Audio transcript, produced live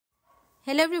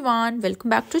Hello everyone,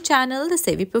 welcome back to channel The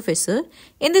Savvy Professor.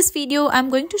 In this video, I'm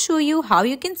going to show you how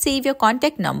you can save your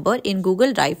contact number in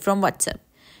Google Drive from WhatsApp.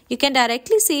 You can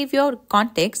directly save your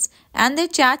contacts and their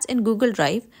chats in Google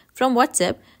Drive from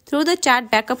WhatsApp through the chat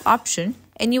backup option,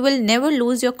 and you will never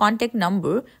lose your contact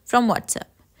number from WhatsApp.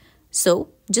 So,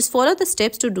 just follow the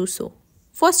steps to do so.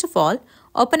 First of all,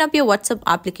 open up your WhatsApp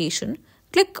application.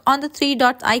 Click on the three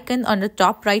dot icon on the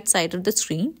top right side of the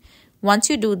screen. Once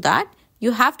you do that,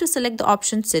 you have to select the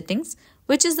option Settings,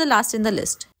 which is the last in the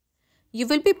list. You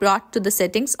will be brought to the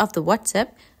settings of the WhatsApp.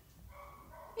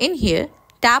 In here,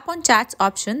 tap on Chats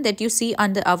option that you see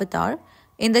under Avatar.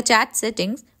 In the chat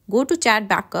settings, go to Chat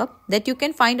Backup that you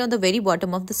can find on the very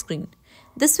bottom of the screen.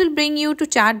 This will bring you to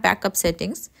Chat Backup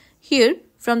settings. Here,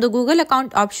 from the Google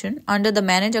account option under the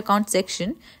Manage Account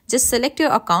section, just select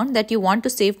your account that you want to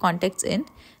save contacts in.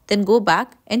 Then go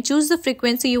back and choose the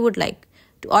frequency you would like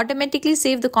to automatically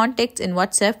save the contacts in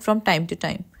WhatsApp from time to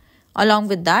time. Along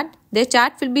with that, their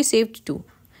chat will be saved too.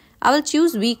 I will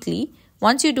choose weekly.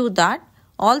 Once you do that,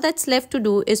 all that's left to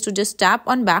do is to just tap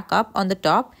on backup on the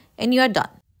top and you are done.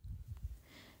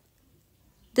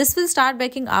 This will start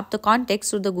backing up the contacts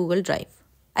to the Google Drive.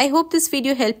 I hope this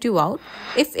video helped you out.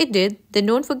 If it did, then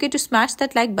don't forget to smash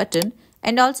that like button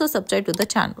and also subscribe to the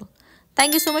channel.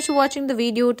 Thank you so much for watching the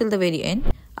video till the very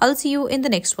end. I'll see you in the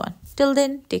next one. Till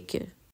then, take care.